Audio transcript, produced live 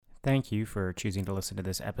Thank you for choosing to listen to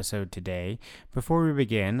this episode today. Before we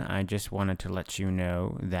begin, I just wanted to let you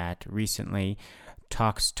know that recently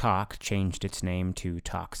Talks Talk changed its name to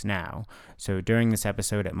Talks Now. So during this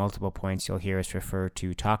episode, at multiple points, you'll hear us refer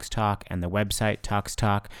to Talks Talk and the website Talks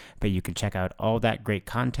Talk, but you can check out all that great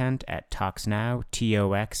content at TalksNow,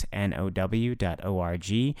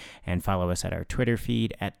 TOXNOW.org, and follow us at our Twitter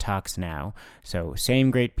feed at Talks Now. So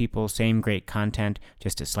same great people, same great content,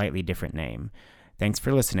 just a slightly different name. Thanks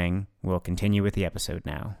for listening. We'll continue with the episode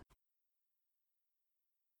now.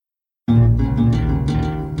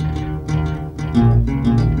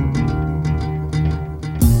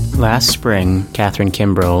 Last spring, Catherine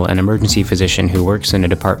Kimbrell, an emergency physician who works in a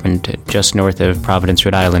department just north of Providence,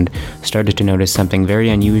 Rhode Island, started to notice something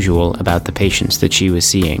very unusual about the patients that she was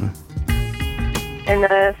seeing. In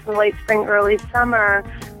the late spring, early summer,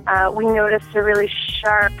 we noticed a really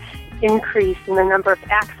sharp increase in the number of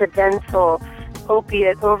accidental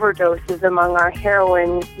opiate overdoses among our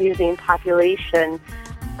heroin-using population.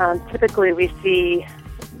 Typically, we see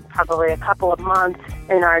probably a couple of months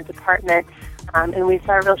in our department, and we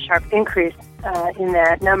saw a real sharp increase in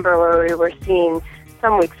that number where we were seeing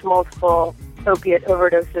some weeks multiple opiate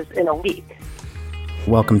overdoses in a week.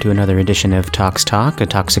 Welcome to another edition of Talks Talk, a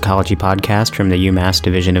toxicology podcast from the UMass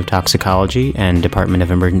Division of Toxicology and Department of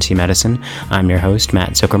Emergency Medicine. I'm your host,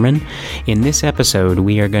 Matt Zuckerman. In this episode,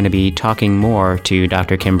 we are going to be talking more to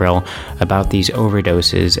Dr. Kimbrell about these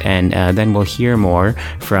overdoses, and then we'll hear more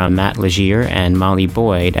from Matt Legier and Molly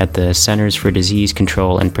Boyd at the Centers for Disease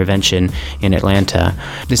Control and Prevention in Atlanta.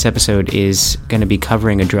 This episode is going to be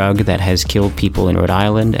covering a drug that has killed people in Rhode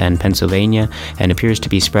Island and Pennsylvania and appears to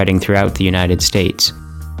be spreading throughout the United States.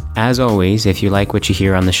 As always, if you like what you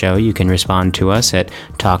hear on the show, you can respond to us at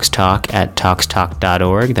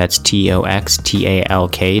talkstalk@talkstalk.org. That's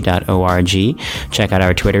TOXTALK.org. Check out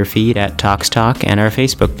our Twitter feed at TalksTalk and our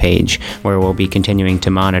Facebook page, where we'll be continuing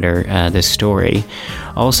to monitor this story.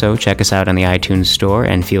 Also, check us out on the iTunes Store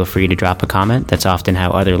and feel free to drop a comment. That's often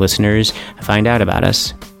how other listeners find out about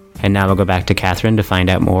us. And now we'll go back to Catherine to find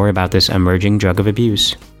out more about this emerging drug of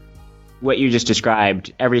abuse. What you just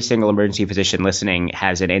described, every single emergency physician listening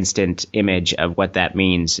has an instant image of what that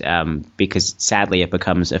means, because sadly it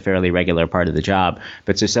becomes a fairly regular part of the job.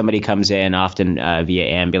 But so somebody comes in, often via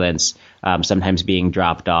ambulance, sometimes being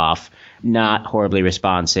dropped off, not horribly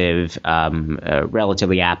responsive,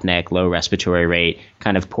 relatively apneic, low respiratory rate,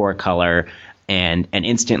 kind of poor color. And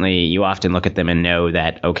instantly, you often look at them and know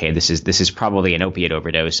that, okay, this is probably an opiate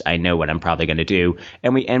overdose. I know what I'm probably going to do,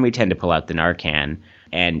 and we tend to pull out the Narcan.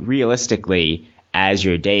 And realistically, as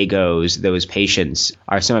your day goes, those patients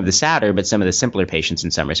are some of the sadder, but some of the simpler patients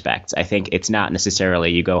in some respects. I think it's not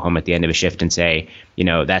necessarily you go home at the end of a shift and say,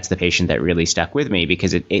 that's the patient that really stuck with me,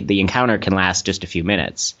 because the encounter can last just a few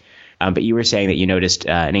minutes. But you were saying that you noticed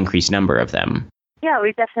an increased number of them. Yeah,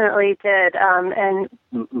 we definitely did. And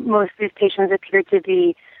most of these patients appeared to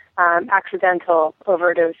be accidental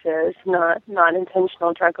overdoses, not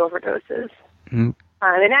intentional drug overdoses. Mm-hmm.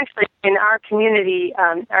 And actually, in our community,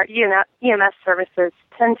 our EMS services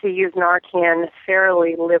tend to use Narcan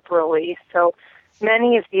fairly liberally. So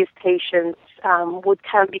many of these patients would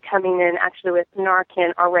be coming in actually with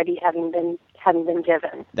Narcan already having been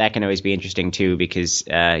given. That can always be interesting too, because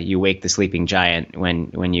you wake the sleeping giant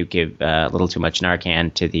when you give a little too much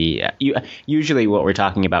Narcan to the. Usually, what we're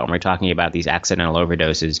talking about when we're talking about these accidental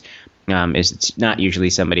overdoses is it's not usually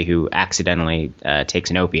somebody who accidentally takes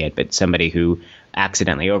an opiate, but somebody who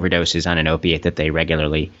accidentally overdoses on an opiate that they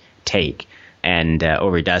regularly take and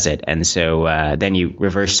overdoes it. And so then you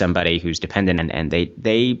reverse somebody who's dependent, and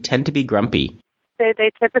they tend to be grumpy.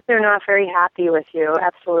 They typically are not very happy with you,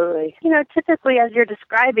 absolutely. Typically, as you're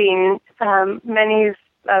describing, many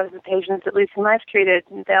of the patients, at least whom I've treated,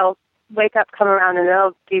 they'll wake up, come around, and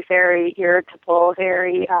they'll be very irritable,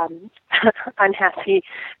 very unhappy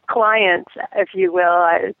clients, if you will.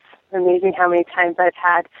 It's amazing how many times I've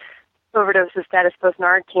had overdoses status post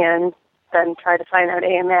Narcan, then try to find out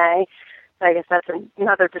AMA. I guess that's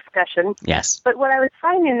another discussion. Yes. But what I was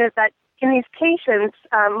finding is that in these patients,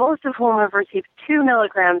 most of whom have received 2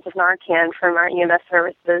 milligrams of Narcan from our EMS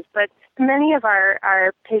services, but many of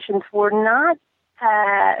our patients were not,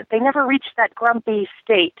 they never reached that grumpy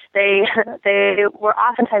state. They were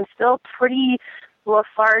oftentimes still pretty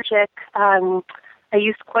lethargic. I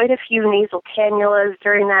used quite a few nasal cannulas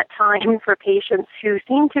during that time for patients who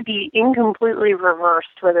seemed to be incompletely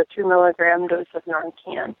reversed with a 2 milligram dose of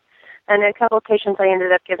Narcan. And a couple of patients I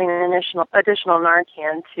ended up giving an additional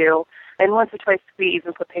Narcan to. And once or twice we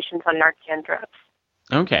even put patients on Narcan drips.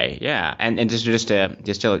 Okay, yeah, and just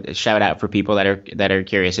a shout out for people that are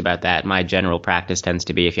curious about that. My general practice tends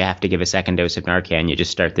to be if you have to give a second dose of Narcan, you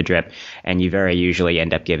just start the drip, and you very usually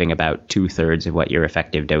end up giving about 2/3 of what your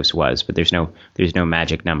effective dose was. But there's no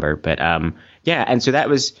magic number. But yeah, and so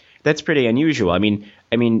that's pretty unusual. I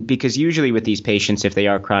mean, because usually with these patients, if they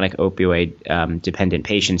are chronic opioid dependent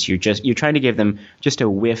patients, you're trying to give them just a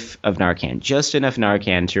whiff of Narcan, just enough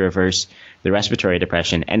Narcan to reverse the respiratory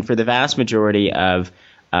depression. And for the vast majority of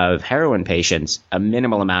heroin patients, a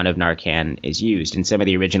minimal amount of Narcan is used. In some of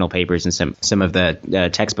the original papers and some of the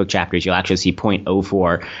textbook chapters, you'll actually see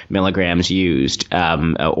 0.04 milligrams used,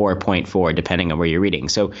 or 0.4, depending on where you're reading.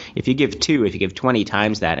 So if you give 20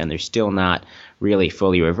 times that and they're still not really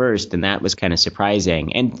fully reversed, then that was kind of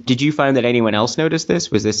surprising. And did you find that anyone else noticed this?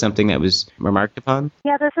 Was this something that was remarked upon?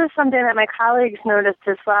 Yeah, this is something that my colleagues noticed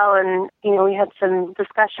as well. And, we had some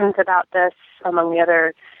discussions about this among the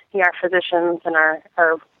other ER physicians and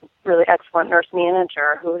our really excellent nurse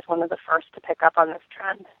manager, who was one of the first to pick up on this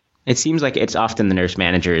trend. It seems like it's often the nurse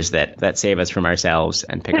managers that save us from ourselves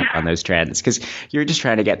and pick up on those trends, because you're just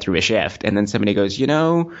trying to get through a shift, and then somebody goes,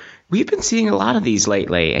 we've been seeing a lot of these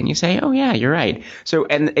lately, and you say, oh yeah, you're right. So,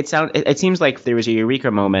 and it seems like there was a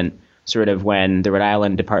eureka moment, sort of, when the Rhode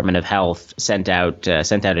Island Department of Health sent out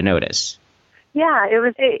a notice. Yeah, it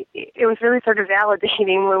was really sort of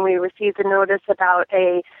validating when we received a notice about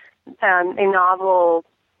a novel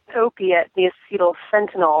opiate, the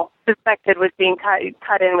acetylfentanyl, suspected was being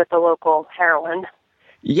cut in with the local heroin.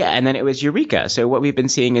 Yeah, and then it was eureka. So what we've been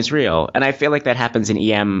seeing is real. And I feel like that happens in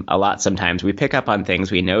EM a lot sometimes. We pick up on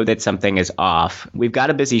things. We know that something is off. We've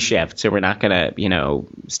got a busy shift, so we're not going to,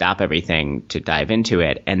 stop everything to dive into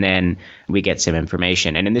it. And then we get some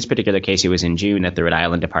information. And in this particular case, it was in June that the Rhode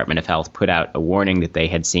Island Department of Health put out a warning that they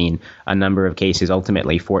had seen a number of cases,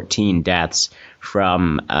 ultimately 14 deaths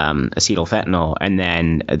from acetylfentanyl. And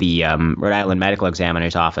then the Rhode Island Medical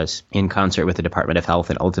Examiner's Office, in concert with the Department of Health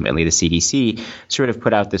and ultimately the CDC, sort of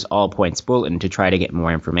put out this all points bulletin to try to get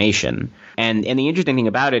more information. And the interesting thing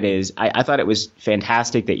about it is I thought it was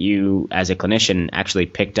fantastic that you, as a clinician, actually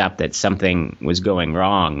picked up that something was going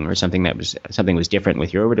wrong, or something was different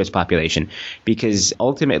with your overdose population, because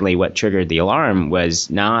ultimately what triggered the alarm was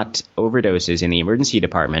not overdoses in the emergency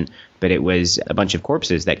department, but it was a bunch of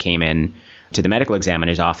corpses that came in to the medical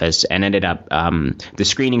examiner's office and ended up, the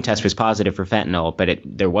screening test was positive for fentanyl, but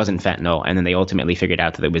there wasn't fentanyl. And then they ultimately figured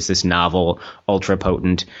out that there was this novel, ultra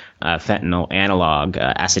potent fentanyl analog,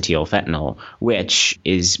 acetylfentanyl, which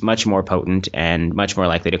is much more potent and much more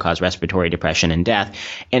likely to cause respiratory depression and death.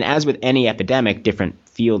 And as with any epidemic, different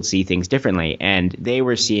fields see things differently. And they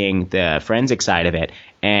were seeing the forensic side of it,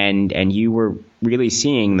 and you were really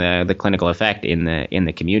seeing the clinical effect in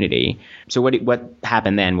the community. So what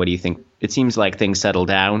happened then? What do you think? It seems like things settled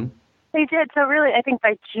down. They did. So really, I think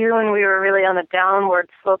by June, we were really on the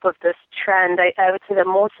downward slope of this trend. I would say that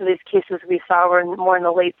most of these cases we saw were more in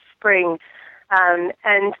the late spring.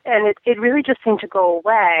 And it really just seemed to go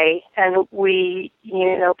away. And we,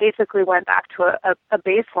 basically went back to a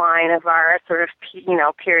baseline of our sort of,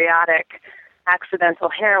 periodic accidental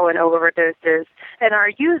heroin overdoses. And our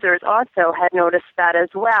users also had noticed that as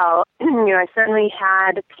well. I certainly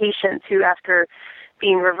had patients who, after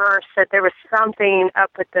being reversed, said there was something up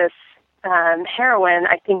with this heroin.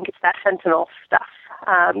 I think it's that fentanyl stuff.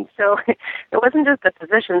 So it wasn't just the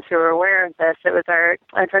physicians who were aware of this, it was our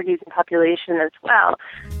drug-using population as well.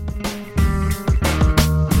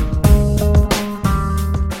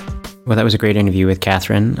 Well, that was a great interview with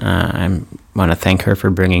Catherine. I want to thank her for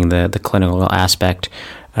bringing the clinical aspect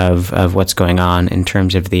of what's going on in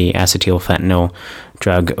terms of the acetylfentanyl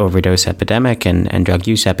drug overdose epidemic and drug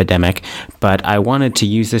use epidemic. But I wanted to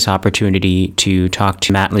use this opportunity to talk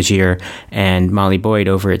to Matt Legier and Molly Boyd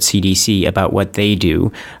over at CDC about what they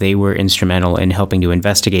do. They were instrumental in helping to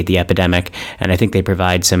investigate the epidemic, and I think they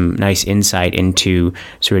provide some nice insight into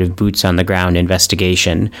sort of boots on the ground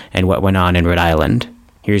investigation and what went on in Rhode Island.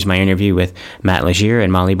 Here's my interview with Matt Legier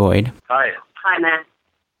and Molly Boyd. Hi. Hi, Matt.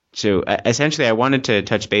 So essentially, I wanted to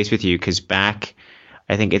touch base with you because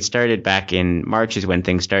I think it started back in March is when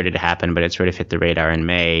things started to happen, but it sort of hit the radar in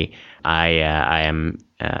May. I am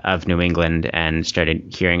of New England and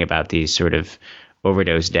started hearing about these sort of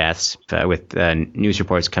overdose deaths with news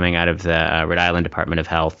reports coming out of the Rhode Island Department of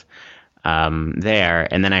Health there.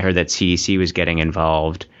 And then I heard that CDC was getting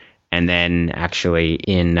involved. And then actually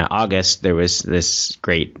in August, there was this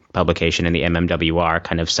great publication in the MMWR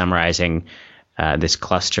kind of summarizing this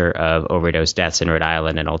cluster of overdose deaths in Rhode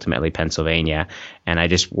Island and ultimately Pennsylvania. And I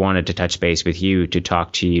just wanted to touch base with you to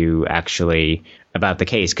talk to you actually about the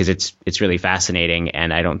case, because it's really fascinating,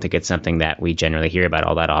 and I don't think it's something that we generally hear about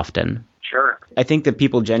all that often. Sure. I think that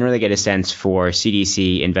people generally get a sense for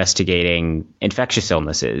CDC investigating infectious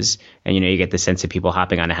illnesses. And, you get the sense of people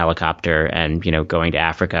hopping on a helicopter and, going to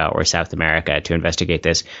Africa or South America to investigate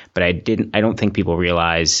this. But I don't think people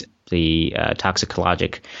realize the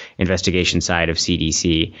toxicologic investigation side of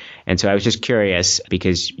CDC. And so I was just curious,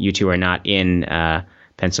 because you two are not in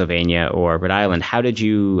Pennsylvania or Rhode Island. How did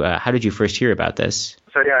you first hear about this?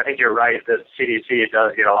 So, yeah, I think you're right that CDC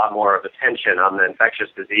does get a lot more of attention on the infectious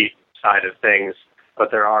disease side of things, but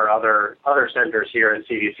there are other centers here in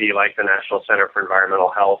CDC, like the National Center for Environmental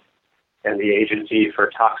Health and the Agency for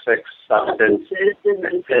Toxic Substance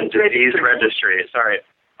and Disease Registry,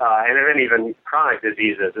 and then even chronic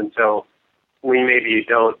diseases. And so we maybe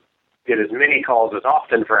don't get as many calls as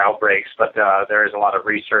often for outbreaks, but there is a lot of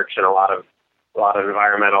research and a lot of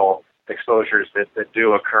environmental exposures that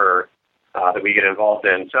do occur that we get involved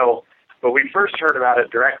in. So, but we first heard about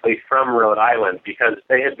it directly from Rhode Island because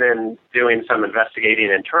they had been doing some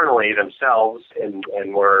investigating internally themselves and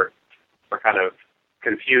were kind of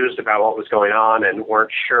confused about what was going on and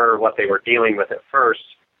weren't sure what they were dealing with at first.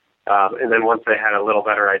 And then once they had a little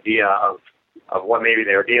better idea of what maybe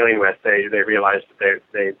they were dealing with, they realized that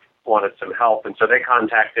they wanted some help. And so they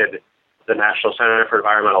contacted the National Center for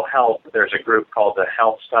Environmental Health. There's a group called the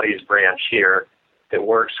Health Studies Branch here that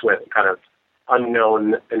works with kind of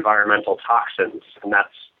unknown environmental toxins. And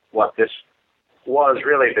that's what this was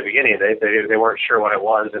really at the beginning. They weren't sure what it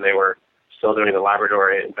was, and they were still doing the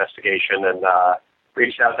laboratory investigation and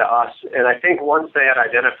reached out to us. And I think once they had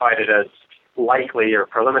identified it as likely or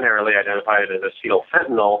preliminarily identified it as acetyl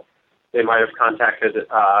fentanyl, they might have contacted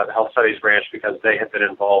the Health Studies Branch because they had been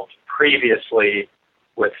involved previously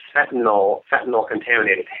with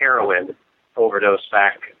fentanyl-contaminated heroin overdose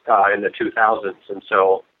back in the 2000s. And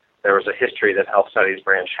so there was a history that Health Studies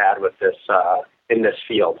Branch had with this in this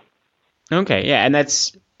field. Okay, yeah, and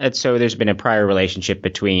that's so there's been a prior relationship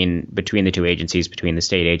between the two agencies, between the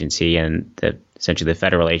state agency and essentially the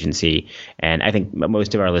federal agency. And I think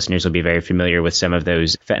most of our listeners will be very familiar with some of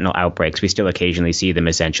those fentanyl outbreaks. We still occasionally see them,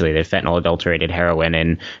 essentially. The fentanyl adulterated heroin,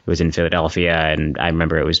 and it was in Philadelphia. And I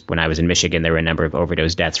remember it was when I was in Michigan, there were a number of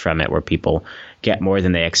overdose deaths from it where people get more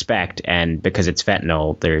than they expect. And because it's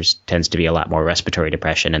fentanyl, tends to be a lot more respiratory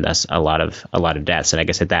depression and thus a lot of deaths. And I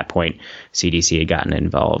guess at that point, CDC had gotten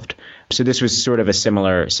involved. So this was sort of a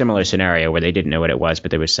similar scenario where they didn't know what it was, but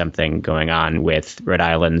there was something going on with Rhode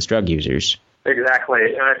Island's drug users. Exactly.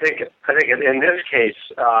 And I think in this case,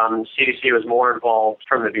 CDC was more involved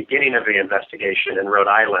from the beginning of the investigation in Rhode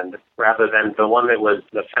Island rather than the one that was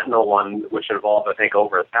the fentanyl one, which involved, I think,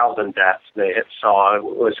 over 1,000 deaths they saw. It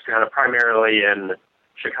was kind of primarily in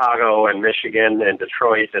Chicago and Michigan and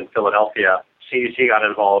Detroit and Philadelphia. CDC got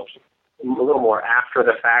involved a little more after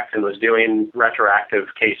the fact and was doing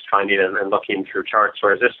retroactive case finding and looking through charts,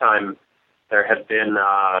 whereas this time there had been,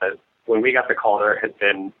 when we got the call, there had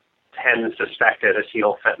been 10 suspected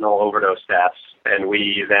acetyl fentanyl overdose deaths, and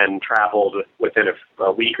we then traveled within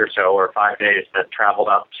a week or so, or 5 days, and traveled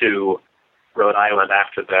up to Rhode Island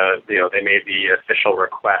after they made the official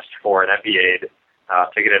request for an EPIAID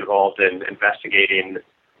to get involved in investigating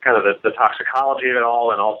kind of the toxicology of it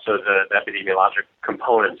all and also the epidemiologic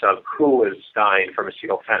components of who was dying from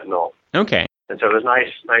acetyl fentanyl. Okay. And so it was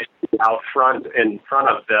nice out front, in front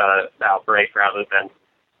of the outbreak rather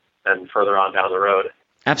than further on down the road.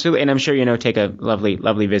 Absolutely. And I'm sure, take a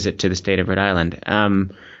lovely visit to the state of Rhode Island.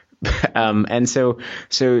 And so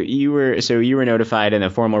you were notified and a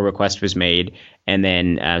formal request was made. And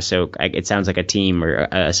then it sounds like a team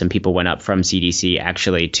or some people went up from CDC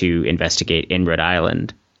actually to investigate in Rhode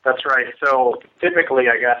Island. That's right. So typically,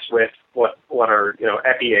 I guess, with what are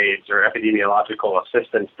EPIAIDs or epidemiological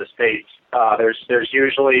assistants to states, there's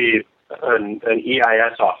usually an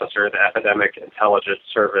EIS officer, the Epidemic Intelligence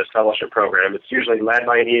Service Fellowship Program. It's usually led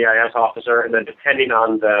by an EIS officer, and then depending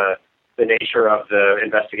on the nature of the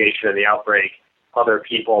investigation and the outbreak, other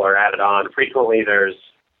people are added on. Frequently, there's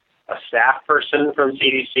a staff person from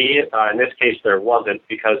CDC. In this case, there wasn't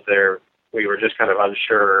because we were just kind of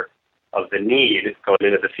unsure of the need going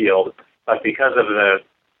into the field. But because of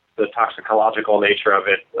the toxicological nature of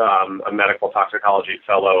it, a medical toxicology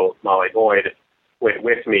fellow, Molly Boyd, went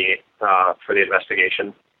with me for the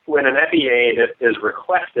investigation. When an EPIAID is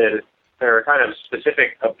requested, there are kind of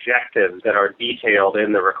specific objectives that are detailed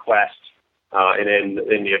in the request and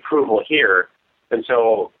in the approval here. And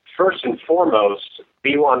so first and foremost,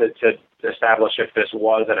 we wanted to establish if this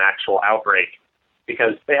was an actual outbreak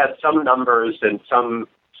because they had some numbers and some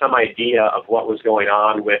idea of what was going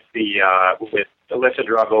on with the illicit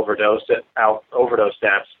drug overdose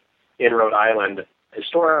deaths in Rhode Island.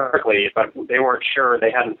 historically, but they weren't sure.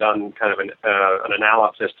 They hadn't done kind of an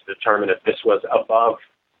analysis to determine if this was above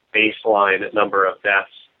baseline number of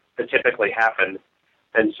deaths that typically happen.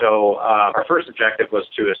 And so our first objective was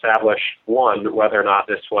to establish, one, whether or not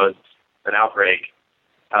this was an outbreak.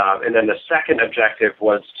 And then the second objective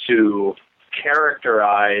was to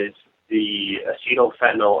characterize the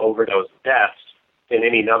acetylfentanyl overdose deaths in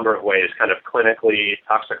any number of ways, kind of clinically,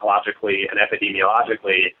 toxicologically, and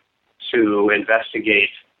epidemiologically, to investigate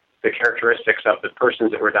the characteristics of the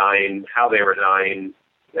persons that were dying, how they were dying,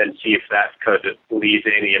 and see if that could lead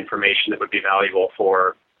to any information that would be valuable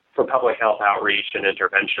for public health outreach and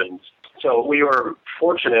interventions. So we were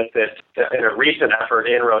fortunate that in a recent effort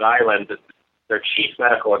in Rhode Island, their chief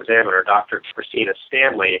medical examiner, Dr. Christina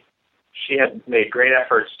Stanley, she had made great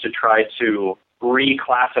efforts to try to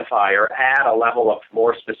reclassify or add a level of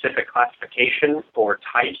more specific classification for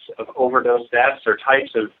types of overdose deaths or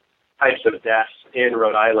types of deaths in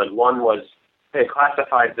Rhode Island. One was they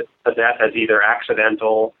classified the death as either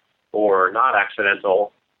accidental or not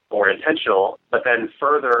accidental or intentional, but then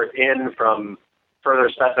further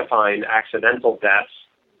specifying accidental deaths,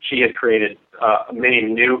 she had created many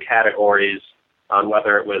new categories on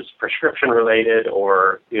whether it was prescription-related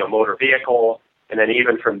or motor vehicle, and then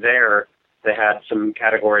even from there, they had some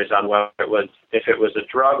categories on whether if it was a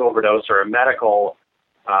drug overdose or a medical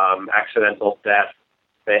accidental death.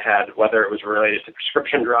 They had whether it was related to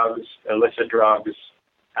prescription drugs, illicit drugs,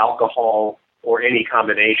 alcohol, or any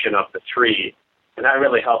combination of the three. And that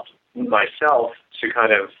really helped myself to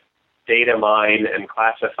kind of data mine and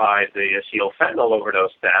classify the acetylfentanyl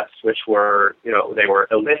overdose deaths, which were, they were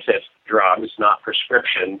illicit drugs, not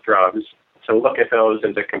prescription drugs. To look at those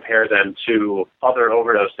and to compare them to other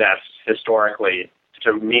overdose deaths historically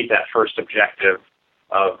to meet that first objective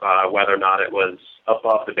of whether or not it was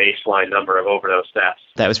above the baseline number of overdose deaths.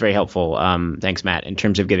 That was very helpful. Thanks, Matt, in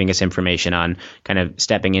terms of giving us information on kind of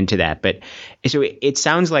stepping into that. But so it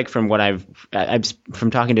sounds like from what I've from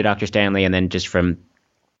talking to Dr. Stanley and then just from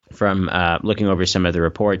looking over some of the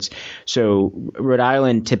reports. So Rhode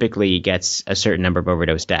Island typically gets a certain number of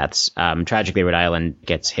overdose deaths. Tragically, Rhode Island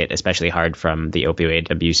gets hit especially hard from the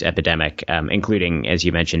opioid abuse epidemic, including, as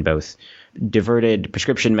you mentioned, both diverted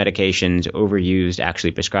prescription medications, overused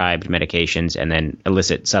actually prescribed medications, and then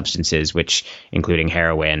illicit substances, which including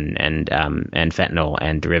heroin and fentanyl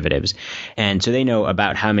and derivatives. And so they know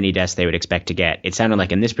about how many deaths they would expect to get. It sounded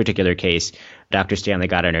like in this particular case, Dr. Stanley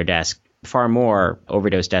got on her desk far more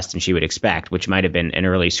overdose deaths than she would expect, which might have been an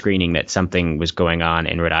early screening that something was going on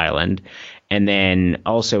in Rhode Island. And then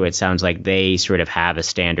also it sounds like they sort of have a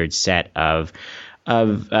standard set of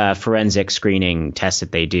forensic screening tests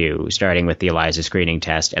that they do, starting with the ELISA screening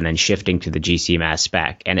test and then shifting to the GC mass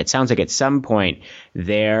spec. And it sounds like at some point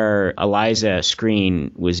their ELISA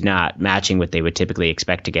screen was not matching what they would typically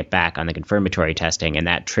expect to get back on the confirmatory testing, and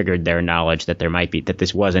that triggered their knowledge that that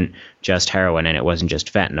this wasn't just heroin and it wasn't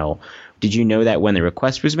just fentanyl. Did you know that when the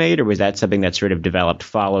request was made, or was that something that sort of developed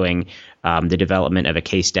following the development of a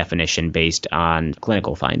case definition based on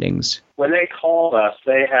clinical findings? When they called us,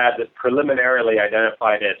 they had preliminarily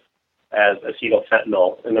identified it as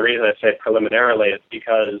acetylfentanyl. And the reason I say preliminarily is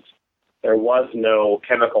because there was no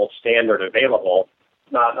chemical standard available.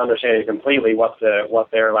 Not understanding completely what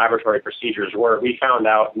their laboratory procedures were, we found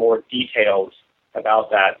out more details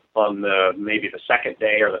about that on maybe the second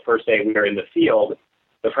day or the first day we were in the field.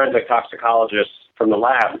 The forensic toxicologists from the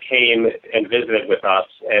lab came and visited with us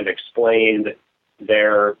and explained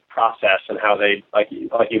their process and how they, like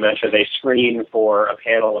you mentioned, they screen for a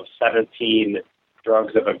panel of 17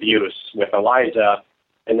 drugs of abuse with ELISA,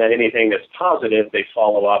 and then anything that's positive, they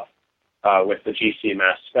follow up with the GC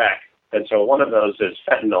mass spec. And so one of those is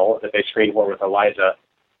fentanyl that they screen for with ELISA,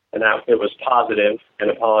 and that it was positive,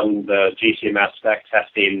 and upon the GC mass spec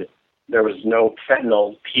testing, there was no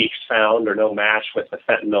fentanyl peaks found or no match with the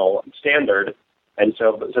fentanyl standard. And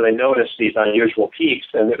so they noticed these unusual peaks,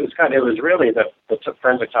 and it was really the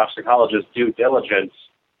forensic toxicologist's due diligence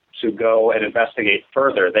to go and investigate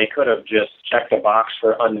further. They could have just checked a box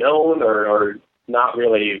for unknown or not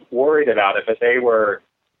really worried about it, but they were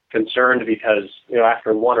concerned because,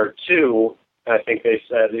 after one or two, I think they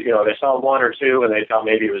said, they saw one or two and they thought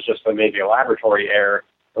maybe it was just maybe a laboratory error.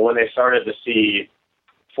 But when they started to see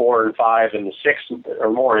 4 and 5 and 6 or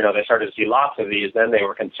more, they started to see lots of these, then they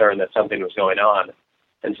were concerned that something was going on.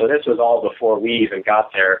 And so this was all before we even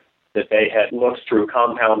got there, that they had looked through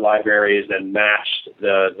compound libraries and matched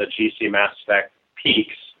the GC mass spec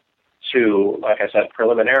peaks to, like I said,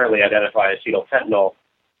 preliminarily identify acetylfentanyl.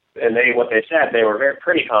 And what they said, they were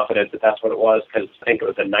pretty confident that that's what it was, because I think it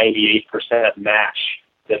was a 98% match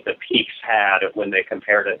that the peaks had when they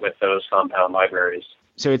compared it with those compound libraries.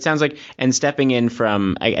 So it sounds like, and stepping in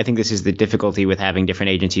from, I think this is the difficulty with having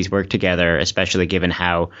different agencies work together, especially given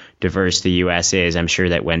how diverse the U.S. is. I'm sure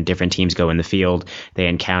that when different teams go in the field, they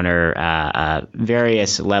encounter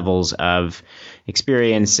various levels of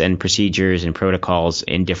experience and procedures and protocols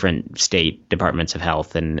in different state departments of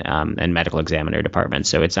health and medical examiner departments.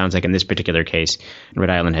 So it sounds like in this particular case, Rhode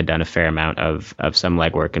Island had done a fair amount of some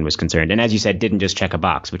legwork and was concerned. And as you said, didn't just check a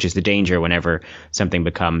box, which is the danger whenever something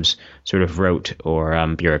becomes sort of rote or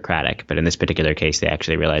bureaucratic. But in this particular case, they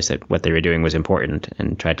actually realized that what they were doing was important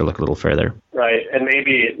and tried to look a little further. Right. And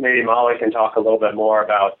maybe Molly can talk a little bit more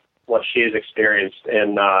about what she's experienced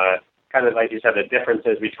in kind of, like you said, the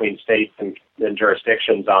differences between states and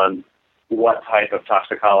jurisdictions on what type of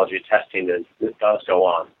toxicology testing does go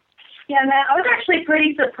on. Yeah, Matt, I was actually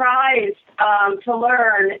pretty surprised to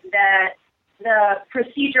learn that the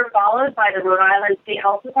procedure followed by the Rhode Island State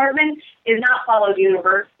Health Department is not followed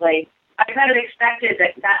universally. I kind of expected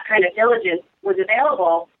that kind of diligence was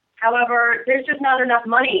available. However, there's just not enough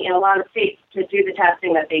money in a lot of states to do the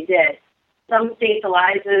testing that they did. Some states'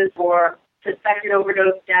 ELISAs for suspected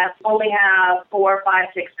overdose deaths only have 4, 5,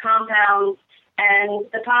 6 compounds, and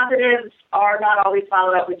the positives are not always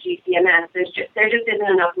followed up with GCMS. There just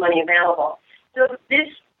isn't enough money available. So this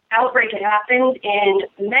outbreak had happened in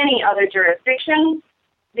many other jurisdictions.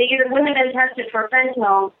 They either wouldn't have been tested for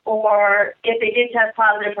fentanyl, or if they did test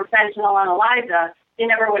positive for fentanyl on ELISA, they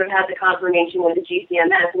never would have had the confirmation with the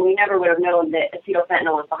GCMS, and we never would have known that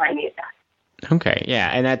acetylfentanyl was behind the attack. Okay, yeah,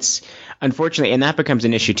 and that's unfortunately, and that becomes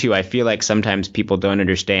an issue too. I feel like sometimes people don't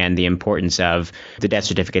understand the importance of the death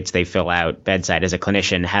certificates they fill out bedside. As a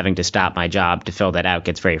clinician, having to stop my job to fill that out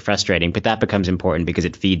gets very frustrating, but that becomes important because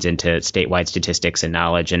it feeds into statewide statistics and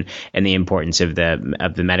knowledge and the importance of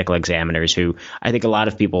the medical examiners, who I think a lot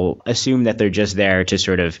of people assume that they're just there to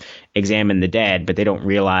sort of examine the dead, but they don't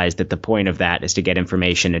realize that the point of that is to get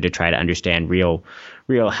information and to try to understand real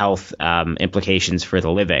health implications for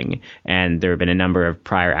the living. And there have been a number of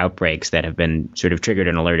prior outbreaks that have been sort of triggered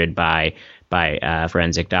and alerted by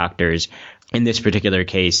forensic doctors. In this particular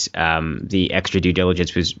case, the extra due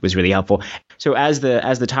diligence was really helpful. So as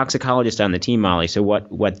the toxicologist on the team, Molly, so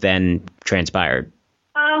what then transpired?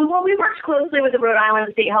 Well, we worked closely with the Rhode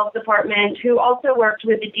Island State Health Department, who also worked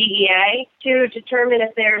with the DEA to determine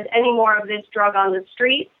if there's any more of this drug on the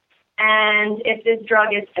street, and if this drug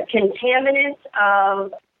is a contaminant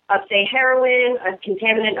of say, heroin, a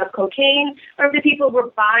contaminant of cocaine, or if the people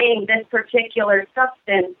were buying this particular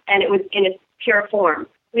substance and it was in its pure form.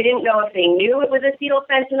 We didn't know if they knew it was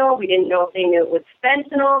acetylfentanyl. We didn't know if they knew it was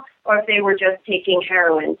fentanyl, or if they were just taking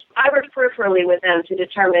heroin. I worked peripherally with them to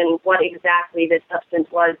determine what exactly this substance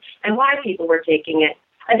was and why people were taking it.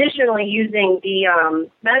 Additionally, using the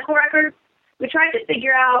medical records, we tried to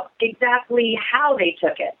figure out exactly how they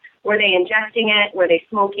took it. Were they injecting it? Were they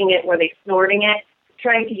smoking it? Were they snorting it?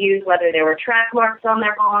 Trying to use whether there were track marks on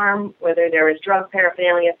their arm, whether there was drug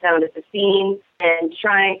paraphernalia found at the scene, and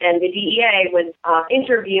the DEA was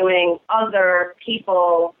interviewing other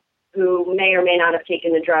people who may or may not have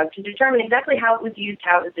taken the drug to determine exactly how it was used,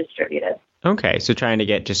 how it was distributed. Okay, so trying to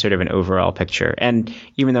get just sort of an overall picture. And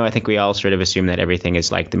even though I think we all sort of assume that everything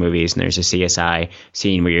is like the movies and there's a CSI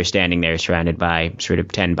scene where you're standing there surrounded by sort of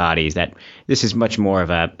 10 bodies, that this is much more of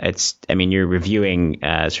you're reviewing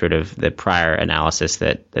sort of the prior analysis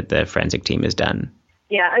that the forensic team has done.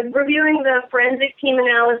 Yeah, I'm reviewing the forensic team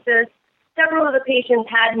analysis. Several of the patients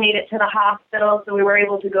had made it to the hospital, so we were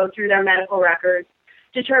able to go through their medical records,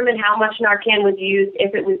 determine how much Narcan was used,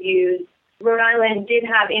 if it was used. Rhode Island did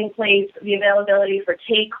have in place the availability for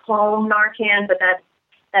take-home Narcan, but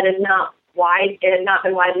that is not it has not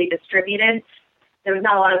been widely distributed. There was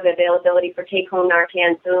not a lot of availability for take-home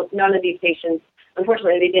Narcan, so none of these patients,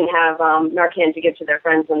 unfortunately, they didn't have Narcan to give to their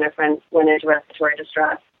friends when their friends went into respiratory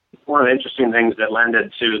distress. One of the interesting things that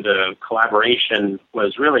lended to the collaboration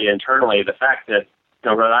was really internally the fact that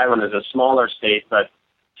Rhode Island is a smaller state, but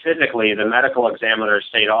physically, the medical examiner's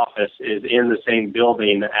state office is in the same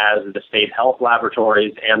building as the state health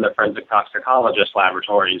laboratories and the forensic toxicologist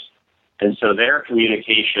laboratories. And so their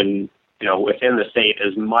communication, within the state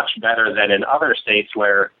is much better than in other states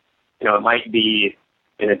where, it might be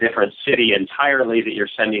in a different city entirely that you're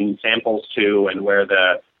sending samples to and where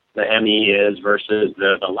the ME is versus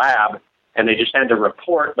the lab. And they just send a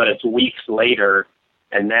report, but it's weeks later,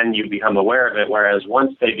 and then you become aware of it. Whereas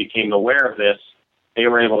once they became aware of this, they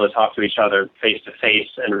were able to talk to each other face to face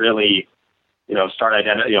and really, start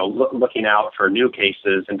looking out for new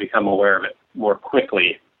cases and become aware of it more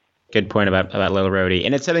quickly. Good point about Lil Rhodey.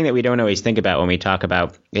 And it's something that we don't always think about when we talk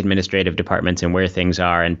about administrative departments and where things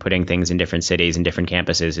are and putting things in different cities and different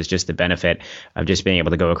campuses. Is just the benefit of just being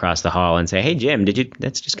able to go across the hall and say, hey, Jim,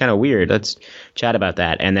 that's just kind of weird. Let's chat about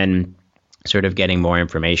that. And then sort of getting more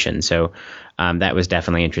information. So that was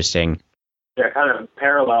definitely interesting. Yeah, kind of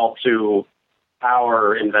parallel to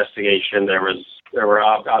our investigation, there were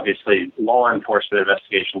obviously law enforcement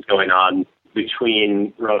investigations going on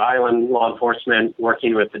between Rhode Island law enforcement,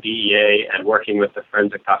 working with the DEA, and working with the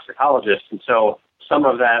forensic toxicologists. And so some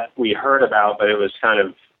of that we heard about, but it was kind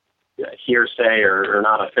of hearsay or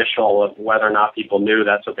not official of whether or not people knew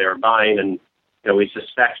that's what they were buying. And we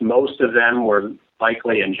suspect most of them were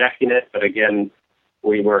likely injecting it, but again,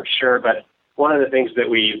 we weren't sure. But one of the things that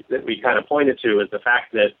we kind of pointed to is the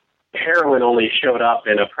fact that heroin only showed up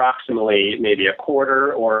in approximately maybe a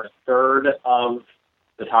quarter or a third of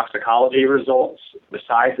the toxicology results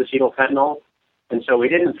besides acetylfentanyl. And so we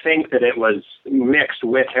didn't think that it was mixed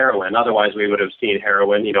with heroin. Otherwise, we would have seen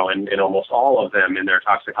heroin, in almost all of them in their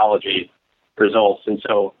toxicology results. And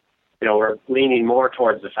so, we're leaning more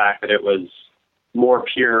towards the fact that it was more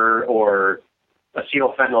pure or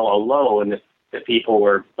acetylfentanyl alone that people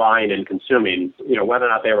were buying and consuming. Whether or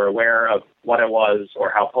not they were aware of what it was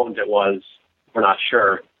or how potent it was, we're not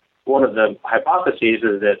sure. One of the hypotheses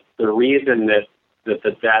is that the reason that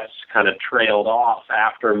the deaths kind of trailed off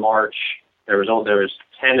after March. There was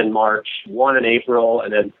 10 in March, 1 in April,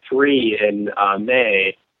 and then 3 in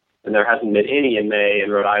May, and there hasn't been any in May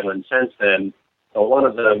in Rhode Island since then. So one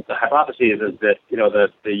of the hypotheses is that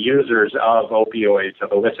the users of opioids,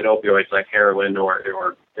 of illicit opioids like heroin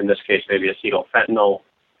or in this case maybe acetylfentanyl,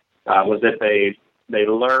 was that they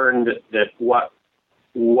learned that what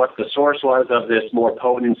the source was of this more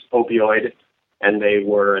potent opioid, and they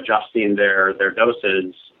were adjusting their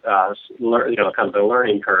doses, kind of the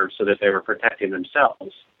learning curve, so that they were protecting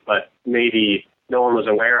themselves. But maybe no one was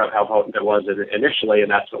aware of how potent it was initially,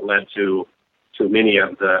 and that's what led to many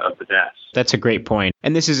of the deaths. That's a great point.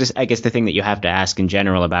 And this is, I guess, the thing that you have to ask in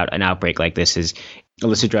general about an outbreak like this is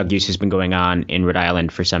illicit drug use has been going on in Rhode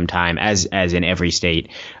Island for some time, as in every state.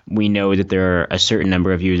 We know that there are a certain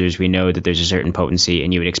number of users. We know that there's a certain potency,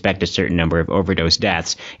 and you would expect a certain number of overdose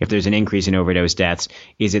deaths. If there's an increase in overdose deaths,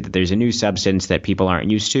 is it that there's a new substance that people aren't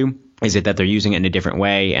used to? Is it that they're using it in a different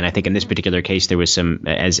way? And I think in this particular case, there was some,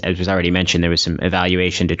 as was already mentioned, there was some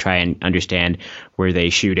evaluation to try and understand, were they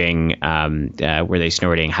shooting, were they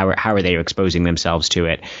snorting, how are they exposing themselves to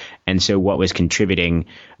it? And so what was contributing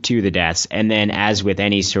to the deaths? And then as with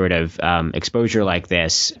any sort of exposure like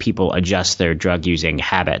this, people adjust their drug using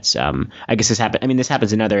habits. I guess this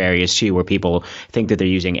happens in other areas too, where people think that they're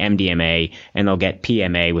using MDMA and they'll get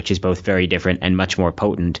PMA, which is both very different and much more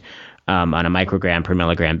potent on a microgram per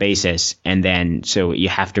milligram basis. And then so you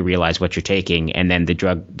have to realize what you're taking. And then the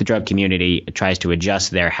drug community tries to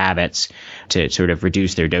adjust their habits to sort of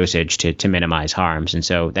reduce their dosage to minimize harms. And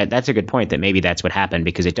so that's a good point, that maybe that's what happened,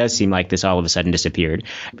 because it does seem like this all of a sudden disappeared.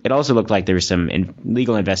 It also looked like there was some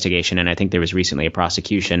legal investigation, and I think there was recently a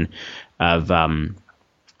prosecution of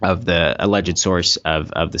the alleged source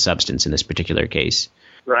of the substance in this particular case.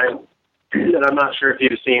 Right. And I'm not sure if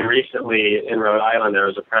you've seen recently in Rhode Island, there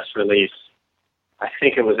was a press release, I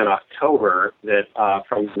think it was in October, that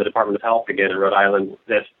from the Department of Health again in Rhode Island,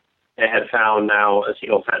 that they had found now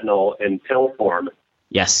acetylfentanyl in pill form.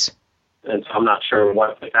 Yes. And so I'm not sure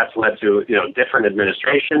if that's led to different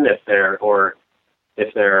administration, if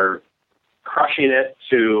they're crushing it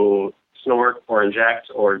to snort or inject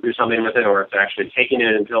or do something with it, or if they're actually taking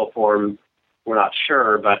it in pill form. We're not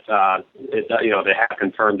sure, but they have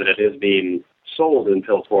confirmed that it is being sold in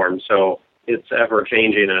pill form, so it's ever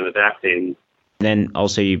changing and adapting. Then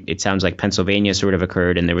also, it sounds like Pennsylvania sort of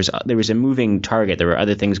occurred, and there was a moving target. There were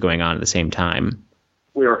other things going on at the same time.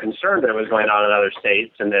 We were concerned that it was going on in other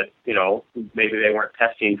states, and that maybe they weren't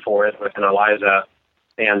testing for it with an ELISA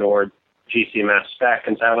and or GC mass spec,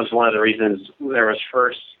 and so that was one of the reasons there was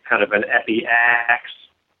first kind of an EpiX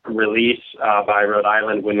release by Rhode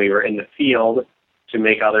Island when we were in the field to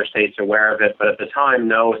make other states aware of it. But at the time,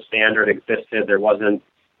 no standard existed. There wasn't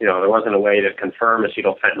a way to confirm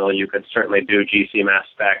acetylfentanyl. You could certainly do GC mass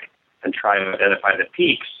spec and try to identify the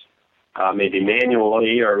peaks, maybe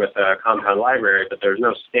manually or with a compound library, but there's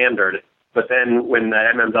no standard. But then when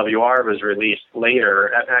the MMWR was released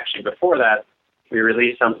later, actually before that, we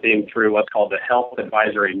released something through what's called the Health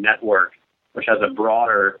Advisory Network, which has a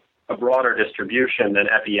broader distribution than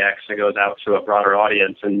EpiX. It goes out to a broader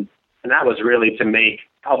audience. And that was really to make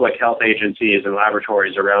public health agencies and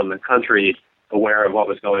laboratories around the country aware of what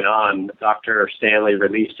was going on. Dr. Stanley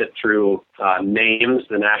released it through NAMES,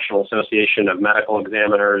 the National Association of Medical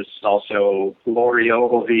Examiners. Also, Lori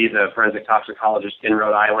Ogilvie, the forensic toxicologist in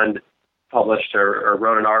Rhode Island, published or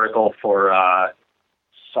wrote an article for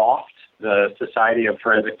SOFT, the Society of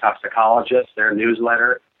Forensic Toxicologists, their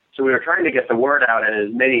newsletter. So we were trying to get the word out in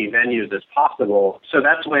as many venues as possible. So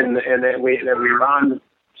that's when, and then we run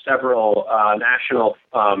several national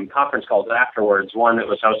conference calls afterwards. One that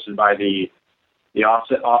was hosted by the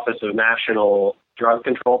Office of National Drug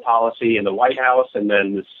Control Policy in the White House, and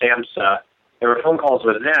then the SAMHSA. There were phone calls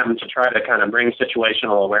with them to try to kind of bring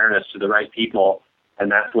situational awareness to the right people,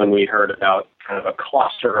 and that's when we heard about kind of a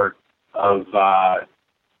cluster of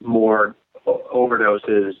more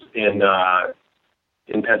overdoses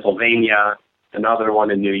in Pennsylvania, another one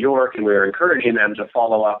in New York, and we were encouraging them to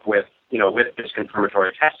follow up with this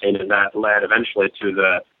confirmatory testing, and that led eventually to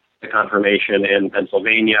the confirmation in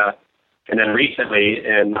Pennsylvania. And then recently,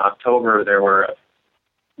 in October, there were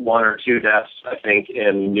 1 or 2 deaths, I think,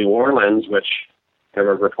 in New Orleans, which there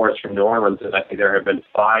were reports from New Orleans that I think there have been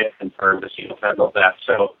 5 confirmed acetyl deaths.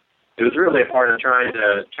 So it was really a part of trying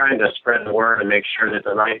to spread the word and make sure that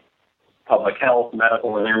the right public health,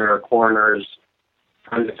 medical examiner, coroners,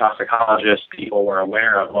 forensic toxicologists, people were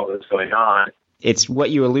aware of what was going on. It's what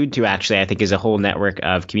you allude to, actually, I think, is a whole network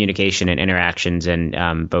of communication and interactions,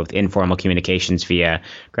 and both informal communications via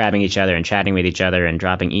grabbing each other and chatting with each other and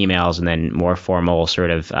dropping emails, and then more formal sort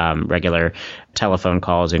of regular telephone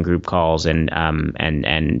calls and group calls and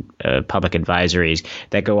public advisories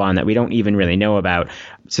that go on that we don't even really know about.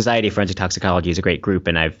 Society of Forensic Toxicology is a great group,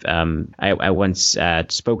 and I once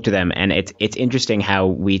spoke to them, and it's interesting how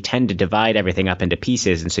we tend to divide everything up into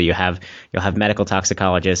pieces. And so you'll have medical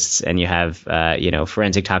toxicologists, and you have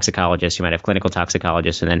forensic toxicologists, you might have clinical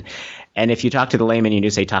toxicologists, and if you talk to the layman and you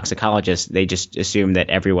say toxicologist, they just assume that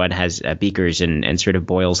everyone has beakers and sort of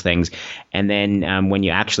boils things. And then when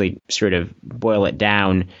you actually sort of boil it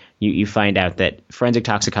down, you find out that forensic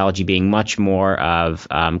toxicology, being much more of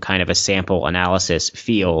kind of a sample analysis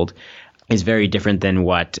field, is very different than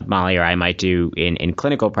what Molly or I might do in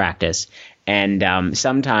clinical practice. And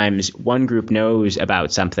sometimes one group knows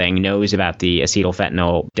about something, knows about the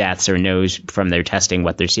acetylfentanyl deaths, or knows from their testing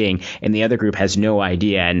what they're seeing, and the other group has no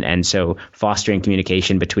idea. And so fostering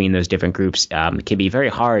communication between those different groups can be very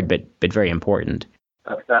hard, but very important.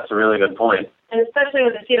 That's a really good point. And especially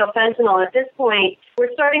with acetylfentanyl, at this point,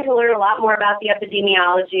 we're starting to learn a lot more about the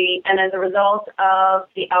epidemiology. And as a result of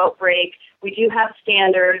the outbreak, we do have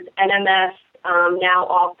standards. NMS now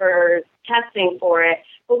offers testing for it.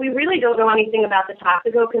 But we really don't know anything about the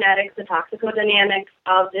toxicokinetics, the toxicodynamics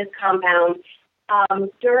of this compound.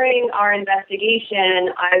 During our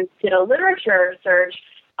investigation, I did a literature search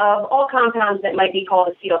of all compounds that might be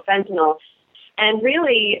called acetylfentanyl. And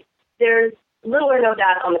really, there's little or no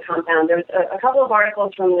data on the compound. There's a couple of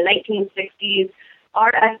articles from the 1960s.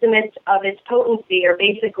 Our estimates of its potency are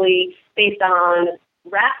basically based on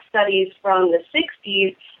rat studies from the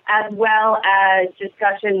 60s, as well as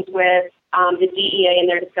discussions with the DEA and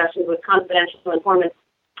their discussions with confidential informants,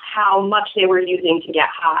 how much they were using to get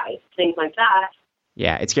high, things like that.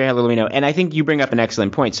 Yeah, it's scary how little we know, and I think you bring up an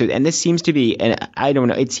excellent point. So, and this seems to be, and I don't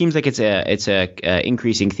know, it seems like it's a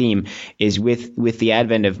increasing theme, is with the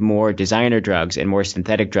advent of more designer drugs and more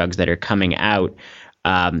synthetic drugs that are coming out,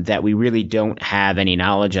 that we really don't have any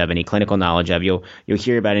knowledge of, any clinical knowledge of. You'll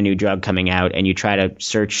hear about a new drug coming out, and you try to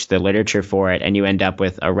search the literature for it, and you end up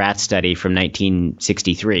with a rat study from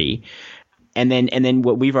 1963. And then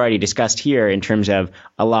what we've already discussed here in terms of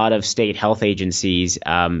a lot of state health agencies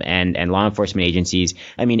and law enforcement agencies.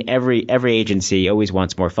 I mean, every agency always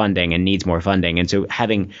wants more funding and needs more funding. And so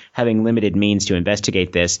having limited means to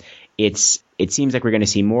investigate this, it seems like we're going to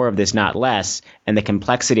see more of this, not less. And the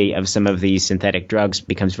complexity of some of these synthetic drugs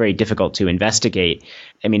becomes very difficult to investigate.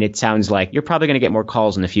 I mean, it sounds like you're probably going to get more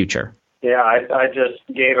calls in the future. Yeah, I just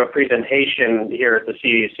gave a presentation here at the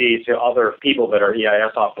CDC to other people that are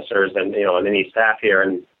EIS officers and any staff here,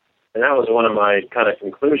 and that was one of my kind of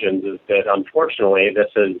conclusions, is that unfortunately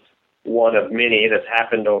this is one of many that's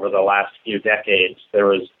happened over the last few decades. There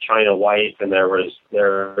was China White, and there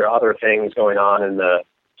are other things going on in the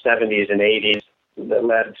 70s and 80s that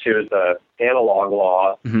led to the analog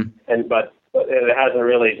law, but it hasn't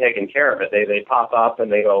really taken care of it. They pop up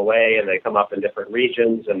and they go away, and they come up in different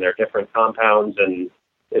regions, and they're different compounds, and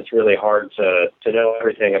it's really hard to know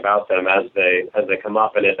everything about them as they come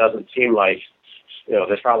up. And it doesn't seem like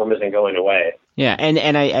this problem isn't going away. Yeah,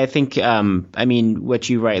 and I think what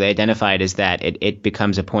you rightly identified is that it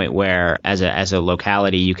becomes a point where as a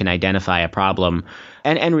locality you can identify a problem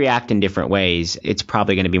and react in different ways. It's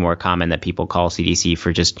probably going to be more common that people call CDC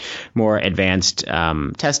for just more advanced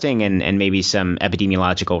testing and maybe some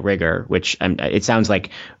epidemiological rigor, which it sounds like,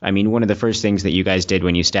 one of the first things that you guys did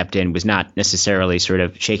when you stepped in was not necessarily sort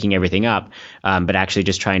of shaking everything up, but actually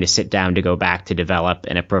just trying to sit down to go back to develop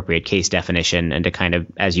an appropriate case definition and to kind of,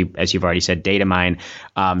 as you've already said, data mine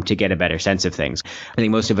to get a better sense of things. I think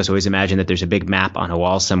most of us always imagine that there's a big map on a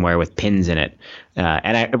wall somewhere with pins in it.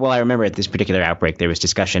 I remember at this particular outbreak, there was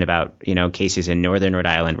discussion about, cases in northern Rhode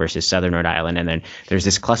Island versus southern Rhode Island. And then there's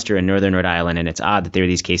this cluster in northern Rhode Island, and it's odd that there were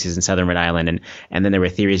these cases in southern Rhode Island. And then there were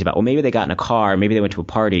theories about, well, maybe they got in a car, maybe they went to a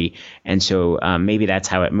party. And so maybe that's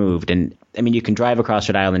how it moved. And you can drive across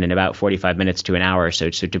Rhode Island in about 45 minutes to an hour. So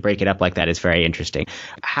to break it up like that is very interesting.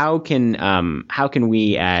 How can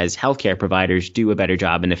we as healthcare providers do a better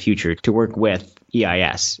job in the future to work with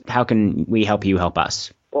EIS? How can we help you help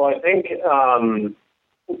us? Well, I think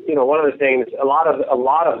one of the things, a lot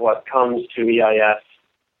of what comes to EIS,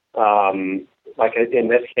 like in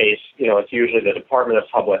this case, it's usually the Department of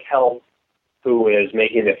Public Health who is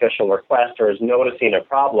making the official request or is noticing a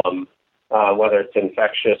problem, whether it's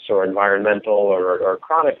infectious or environmental or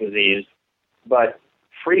chronic disease. But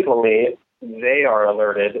frequently, they are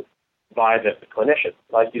alerted by the clinician.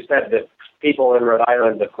 Like you said, the people in Rhode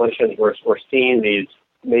Island, the clinicians were seeing these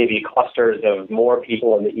maybe clusters of more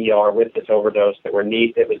people in the ER with this overdose that was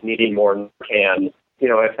needing more Narcan.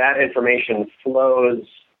 If that information flows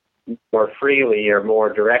more freely or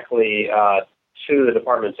more directly to the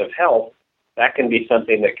departments of health, that can be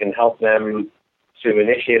something that can help them to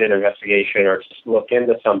initiate an investigation or just look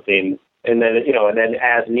into something, and then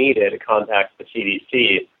as needed, contact the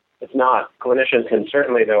CDC. It's not, clinicians can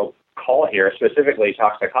certainly, though, call here, specifically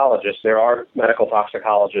toxicologists. There are medical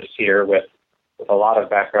toxicologists here with a lot of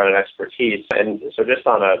background and expertise. And so just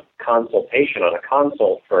on a consult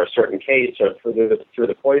for a certain case or through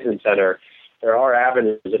the poison center, there are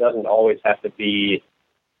avenues. It doesn't always have to be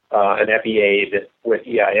an EpiAid with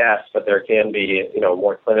EIS, but there can be,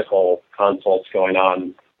 more clinical consults going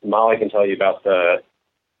on. Molly can tell you about the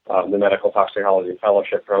Medical Toxicology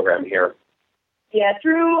Fellowship program here. Yeah,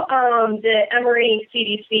 through the Emory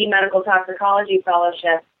CDC Medical Toxicology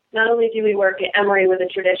Fellowship, not only do we work at Emory with a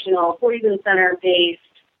traditional poison center-based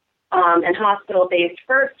and hospital-based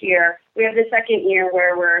first year, we have the second year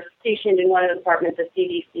where we're stationed in one of the departments of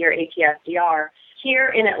CDC or ATSDR. Here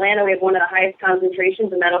in Atlanta, we have one of the highest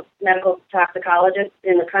concentrations of medical toxicologists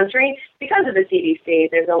in the country because of the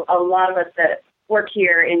CDC. There's a lot of us that work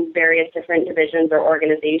here in various different divisions or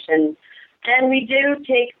organizations. And we do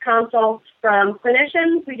take consults from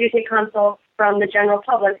clinicians. We do take consults from the general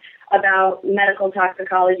public about medical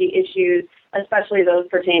toxicology issues, especially those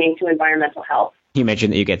pertaining to environmental health. You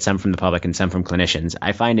mentioned that you get some from the public and some from clinicians.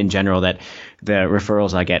 I find in general that the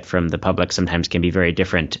referrals I get from the public sometimes can be very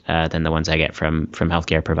different than the ones I get from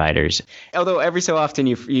healthcare providers. Although every so often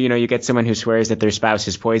you get someone who swears that their spouse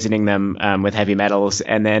is poisoning them with heavy metals,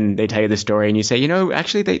 and then they tell you the story and you say,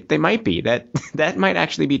 actually they might be. That might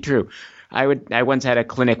actually be true. I once had a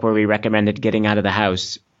clinic where we recommended getting out of the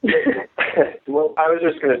house. Well, I was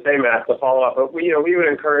just going to say, Matt, to follow up, but we would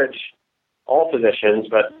encourage all physicians,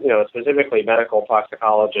 but specifically medical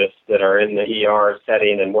toxicologists that are in the ER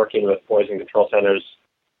setting and working with poison control centers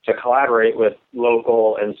to collaborate with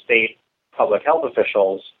local and state public health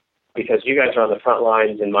officials, because you guys are on the front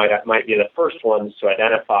lines and might be the first ones to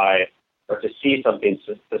identify or to see something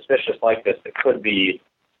suspicious like this that could be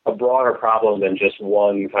a broader problem than just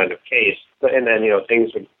one kind of case. And then,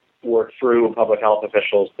 things would work through public health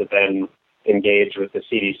officials to then engage with the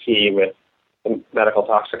CDC, with the medical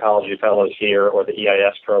toxicology fellows here or the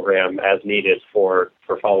EIS program as needed for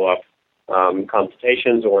follow-up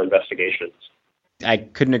consultations or investigations. I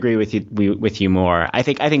couldn't agree with you more. I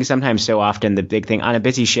think sometimes so often the big thing on a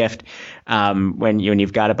busy shift, when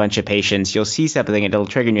you've got a bunch of patients, you'll see something and it'll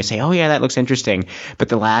trigger and you say, oh yeah, that looks interesting. But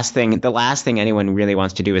the last thing anyone really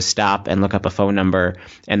wants to do is stop and look up a phone number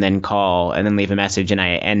and then call and then leave a message.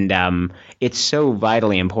 And it's so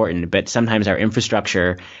vitally important, but sometimes our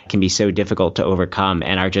infrastructure can be so difficult to overcome,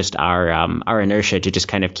 and our inertia to just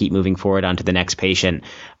kind of keep moving forward onto the next patient.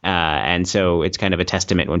 And so it's kind of a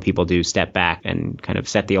testament when people do step back and kind of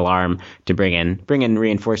set the alarm to bring in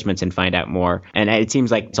reinforcements and find out more. And it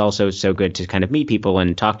seems like it's also so good to kind of meet people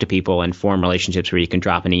and talk to people and form relationships where you can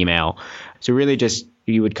drop an email. So really just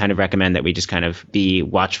you would kind of recommend that we just kind of be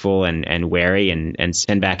watchful and wary and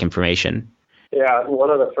send back information. Yeah, one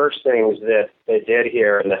of the first things that they did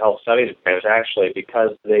here in the Health Studies Branch, actually,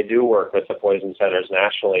 because they do work with the poison centers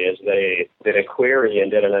nationally, is they did a query and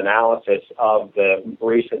did an analysis of the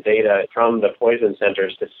recent data from the poison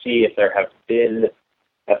centers to see if there's been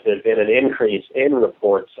an increase in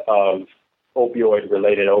reports of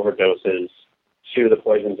opioid-related overdoses to the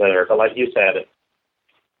poison center. But like you said,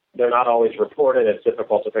 they're not always reported. It's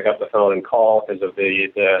difficult to pick up the phone and call because of the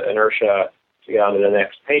inertia to get on to the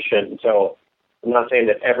next patient. And so I'm not saying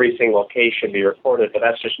that every single case should be reported, but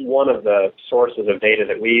that's just one of the sources of data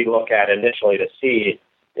that we look at initially to see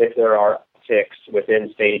if there are upticks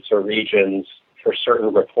within states or regions for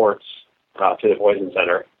certain reports to the poison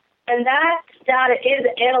center. And that data is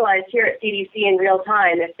analyzed here at CDC in real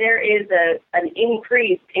time. If there is an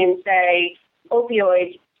increase in, say,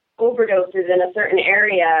 opioid overdoses in a certain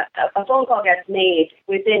area, a phone call gets made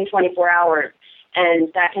within 24 hours,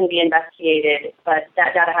 and that can be investigated. But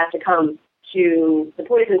that data has to come to the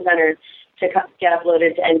poison centers to get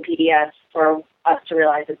uploaded to NPDS for us to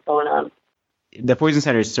realize what's going on. The poison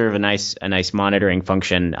centers serve a nice monitoring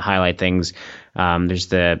function, highlight things. There's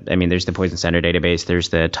the poison center database. There's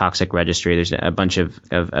the toxic registry. There's a bunch of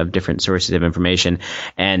different sources of information.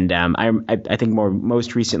 And I think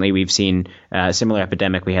most recently we've seen a similar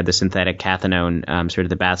epidemic. We had the synthetic cathinone, sort of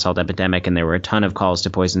the bath salt epidemic, and there were a ton of calls to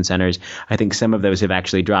poison centers. I think some of those have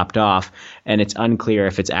actually dropped off, and it's unclear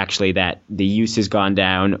if it's actually that the use has gone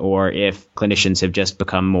down or if clinicians have just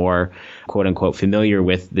become more, quote unquote, familiar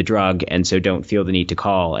with the drug and so don't feel the need to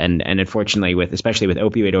call. And unfortunately, especially with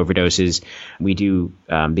opioid overdoses, we do,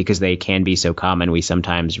 because they can be so common, we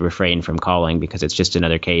sometimes refrain from calling because it's just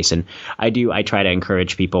another case. And I try to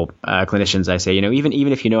encourage people, clinicians, I say,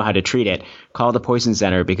 even if you know how to treat it, call the poison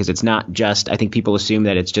center, because it's not just, I think people assume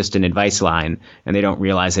that it's just an advice line and they don't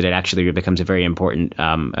realize that it actually becomes a very important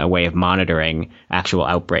a way of monitoring actual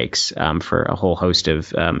outbreaks for a whole host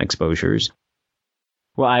of exposures.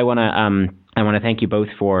 Well, I want to thank you both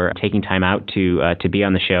for taking time out to be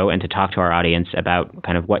on the show and to talk to our audience about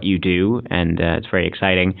kind of what you do, and it's very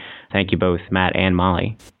exciting. Thank you both, Matt and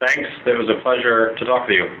Molly. Thanks. It was a pleasure to talk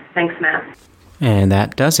to you. Thanks, Matt. And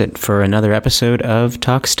that does it for another episode of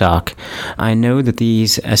Tox Talk. I know that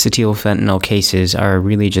these acetylfentanyl cases are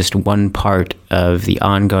really just one part of the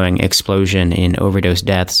ongoing explosion in overdose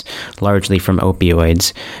deaths, largely from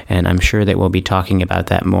opioids, and I'm sure that we'll be talking about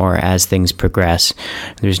that more as things progress.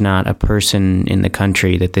 There's not a person in the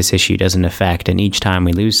country that this issue doesn't affect, and each time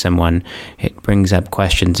we lose someone, it brings up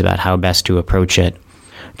questions about how best to approach it.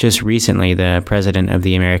 Just recently, the president of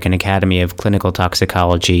the American Academy of Clinical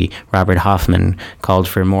Toxicology, Robert Hoffman, called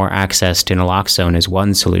for more access to naloxone as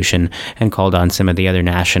one solution and called on some of the other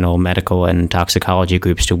national medical and toxicology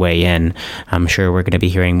groups to weigh in. I'm sure we're going to be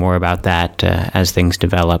hearing more about that as things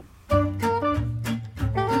develop.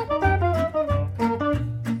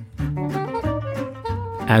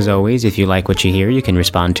 As always, if you like what you hear, you can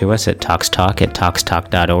respond to us at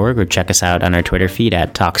toxtalk@toxtalk.org, or check us out on our Twitter feed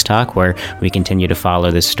at ToxTalk, where we continue to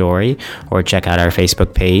follow this story, or check out our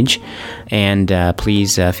Facebook page. And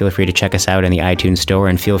please feel free to check us out in the iTunes store,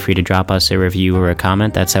 and feel free to drop us a review or a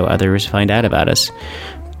comment. That's how others find out about us.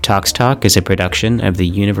 Tox Talk is a production of the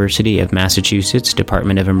University of Massachusetts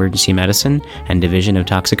Department of Emergency Medicine and Division of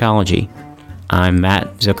Toxicology. I'm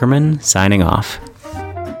Matt Zuckerman, signing off.